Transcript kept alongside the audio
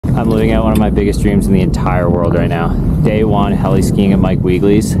I'm living out one of my biggest dreams in the entire world right now. Day one, heli skiing at Mike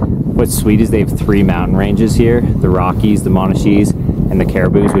Weegley's. What's sweet is they have 3 mountain ranges here, the Rockies, the Monashees, and the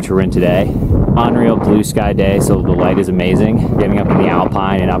Caribous, which we're in today. Unreal blue sky day, so the light is amazing. Getting up in the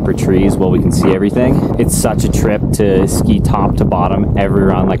alpine and upper trees while we can see everything. It's such a trip to ski top to bottom every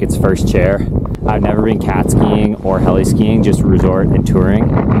run like it's first chair. I've never been cat skiing or heli skiing, just resort and touring.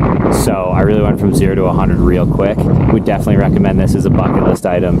 So I really went from 0 to 100 real quick. Would definitely recommend this as a bucket list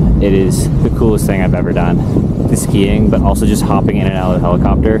item. It is the coolest thing I've ever done. The skiing, but also just hopping in and out of the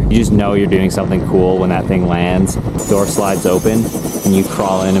helicopter. You just know you're doing something cool when that thing lands. Door slides open and you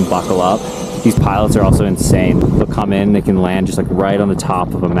crawl in and buckle up. These pilots are also insane. They'll come in, they can land just like right on the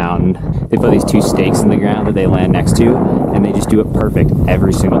top of a mountain. They put these 2 stakes in the ground that they land next to, and they just do it perfect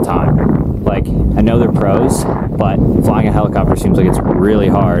every single time. Like, I know they're pros, but flying a helicopter seems like it's really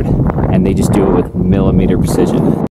hard, and they just do it with millimeter precision.